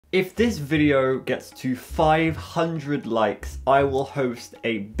If this video gets to 500 likes, I will host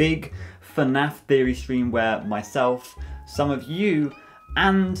a big FNAF theory stream where myself, some of you,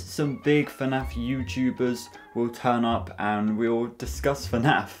 and some big FNAF YouTubers will turn up and we'll discuss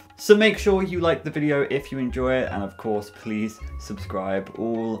FNAF. So make sure you like the video if you enjoy it, and of course please subscribe.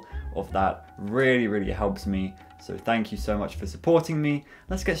 All of that really helps me. So thank you so much for supporting me.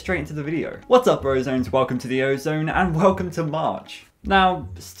 Let's get straight into the video. What's up, Ozones? Welcome to the Ozone and welcome to March. Now,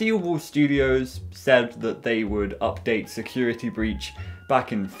 Steel Wool Studios said that they would update Security Breach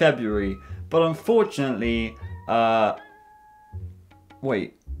back in February, but unfortunately,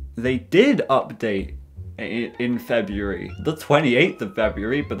 wait, they did update in February, the 28th of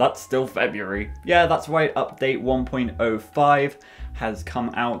February, but that's still February. Yeah, that's right, update 1.05 has come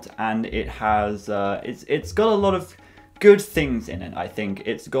out, and it has, it's got a lot of good things in it, I think.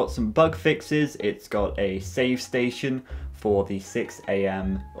 It's got some bug fixes, it's got a save station for the 6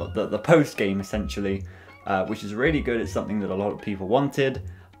 AM, the post game essentially, which is really good. It's something that a lot of people wanted.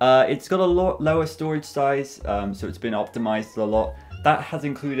 It's got a lot lower storage size, so it's been optimized a lot. That has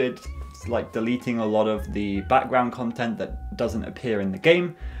included like deleting a lot of the background content that doesn't appear in the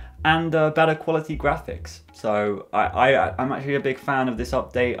game, and better quality graphics. So I'm actually a big fan of this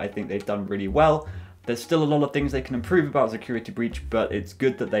update. I think they've done really well. There's still a lot of things they can improve about Security Breach, but it's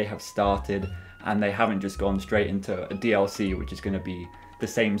good that they have started and they haven't just gone straight into a DLC, which is going to be the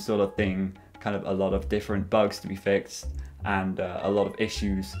same sort of thing, kind of a lot of different bugs to be fixed and a lot of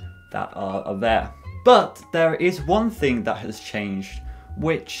issues that are there. But there is one thing that has changed,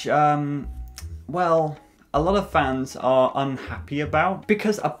 which, well, a lot of fans are unhappy about,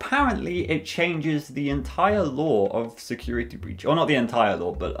 because apparently it changes the entire lore of Security Breach. Or not the entire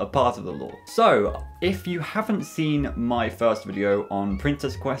lore, but a part of the lore. So, if you haven't seen my first video on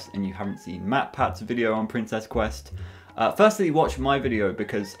Princess Quest, and you haven't seen MatPat's video on Princess Quest, firstly watch my video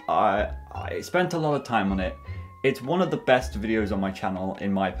because I spent a lot of time on it. It's one of the best videos on my channel,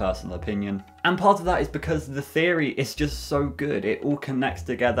 in my personal opinion. And part of that is because the theory is just so good. It all connects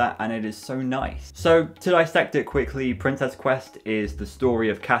together and it is so nice. So to dissect it quickly, Princess Quest is the story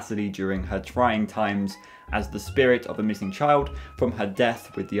of Cassidy during her trying times as the spirit of a missing child, from her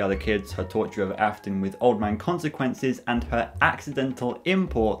death with the other kids, her torture of Afton with Old Man Consequences, and her accidental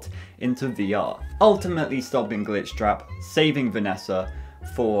import into VR. Ultimately stopping Glitchtrap, saving Vanessa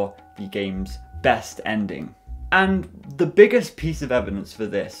for the game's best ending. And the biggest piece of evidence for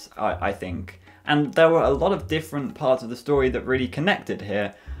this, I think, and there were a lot of different parts of the story that really connected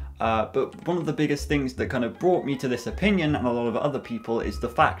here, but one of the biggest things that kind of brought me to this opinion, and a lot of other people, is the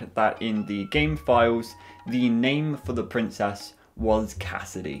fact that in the game files, the name for the princess was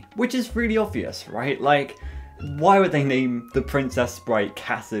Cassidy. Which is really obvious, right? Like, why would they name the princess sprite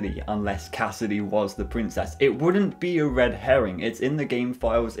Cassidy unless Cassidy was the princess? It wouldn't be a red herring. It's in the game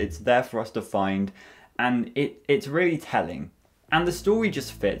files, it's there for us to find. And it's really telling. And the story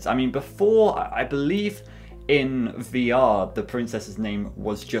just fits. I mean, before, I believe in VR, the princess's name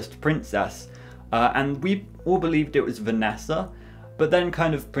was just Princess. And we all believed it was Vanessa. But then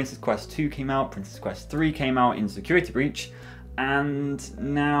kind of Princess Quest 2 came out, Princess Quest 3 came out in Security Breach. And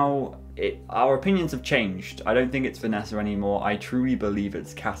now our opinions have changed. I don't think it's Vanessa anymore. I truly believe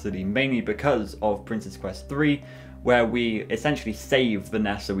it's Cassidy, mainly because of Princess Quest 3, where we essentially save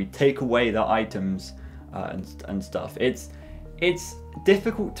Vanessa. We take away the items and stuff. It's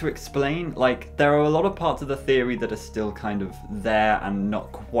difficult to explain. Like, there are a lot of parts of the theory that are still kind of there and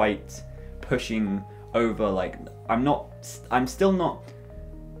not quite pushing over. Like, I'm still not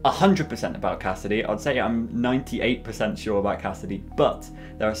 100% about Cassidy. I'd say I'm 98% sure about Cassidy, but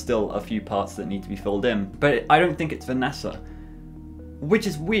there are still a few parts that need to be filled in. But I don't think it's Vanessa, which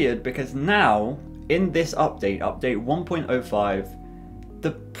is weird because now in this update 1.05,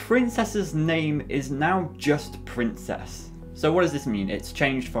 the princess's name is now just Princess. So what does this mean? It's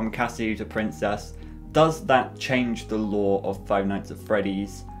changed from Cassidy to Princess. Does that change the lore of Five Nights at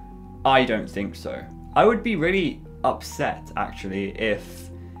Freddy's? I don't think so. I would be really upset, actually,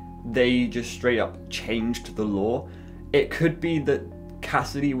 if they just straight up changed the lore. It could be that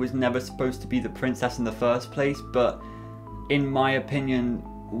Cassidy was never supposed to be the princess in the first place, but in my opinion,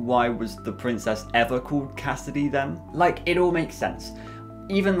 why was the princess ever called Cassidy then? Like, it all makes sense.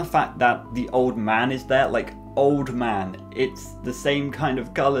 Even the fact that the old man is there, like, old man, it's the same kind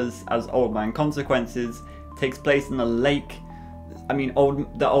of colours as Old Man Consequences, takes place in a lake. I mean,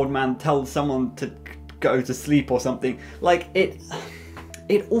 the old man tells someone to go to sleep or something. Like, it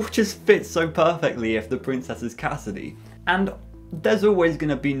all just fits so perfectly if the princess is Cassidy. And there's always going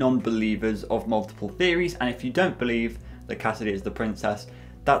to be non-believers of multiple theories, and if you don't believe that Cassidy is the princess,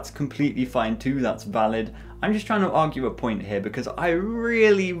 that's completely fine too, that's valid. I'm just trying to argue a point here because I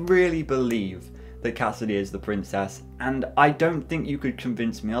really, really believe that Cassidy is the princess, and I don't think you could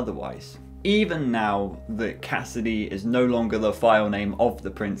convince me otherwise. Even now that Cassidy is no longer the file name of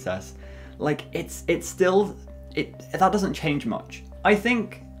the princess, like, it's still, that doesn't change much. I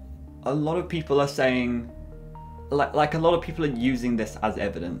think a lot of people are saying, like a lot of people are using this as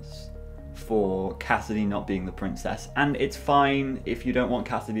evidence for Cassidy not being the princess, and it's fine if you don't want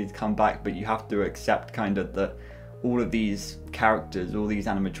Cassidy to come back, but you have to accept kind of that all of these characters, all these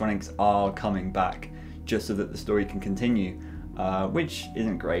animatronics are coming back just so that the story can continue, which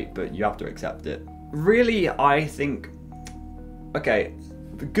isn't great, but you have to accept it. Really, I think, okay,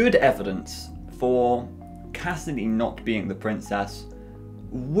 the good evidence for Cassidy not being the princess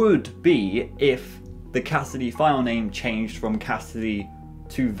would be if the Cassidy file name changed from Cassidy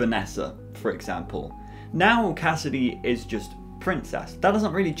to Vanessa, for example. Now Cassidy is just princess. That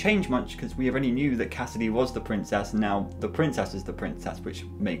doesn't really change much because we already knew that Cassidy was the princess, and now the princess is the princess, which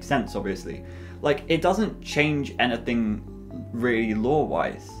makes sense, obviously. Like, it doesn't change anything really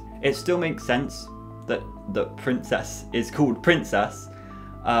lore-wise. It still makes sense that the princess is called princess,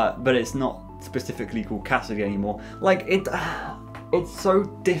 but it's not specifically called Cassidy anymore. Like, it's so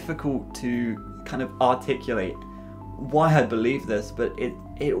difficult to kind of articulate why I believe this, but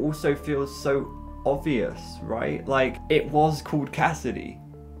it also feels so obvious, right? Like, it was called Cassidy,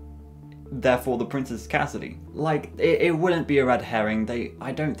 therefore the princess Cassidy. Like, it wouldn't be a red herring.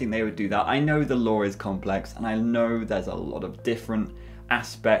 I don't think they would do that. I know the lore is complex, and I know there's a lot of different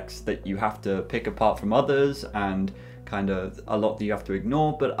aspects that you have to pick apart from others, and kind of a lot that you have to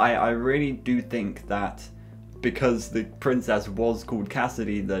ignore, but I really do think that because the princess was called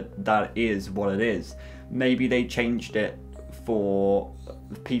Cassidy, that is what it is. Maybe they changed it for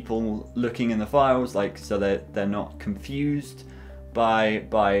people looking in the files, like, so that they're not confused by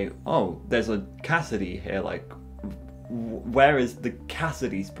oh, there's a Cassidy here, like, where is the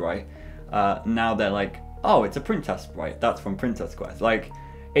Cassidy sprite? Now they're like, oh, it's a princess sprite, that's from Princess Quest. Like,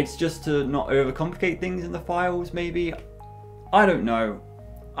 it's just to not overcomplicate things in the files, maybe. I don't know.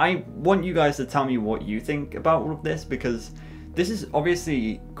 I want you guys to tell me what you think about all of this, because this is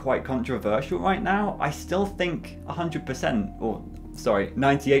obviously quite controversial right now. I still think 100%, or sorry,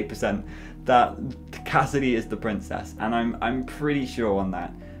 98%, that Cassidy is the princess, and I'm pretty sure on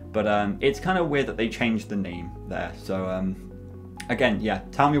that. But it's kind of weird that they changed the name there. So again, yeah,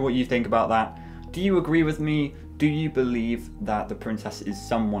 tell me what you think about that. Do you agree with me? Do you believe that the princess is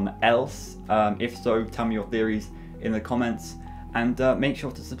someone else? If so, tell me your theories in the comments, and make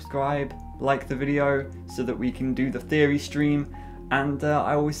sure to subscribe, like the video, so that we can do the theory stream, and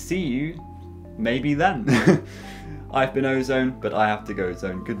I will see you maybe then. I've been Ozone, but I have to go,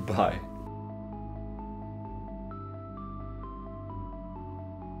 Zone. Goodbye.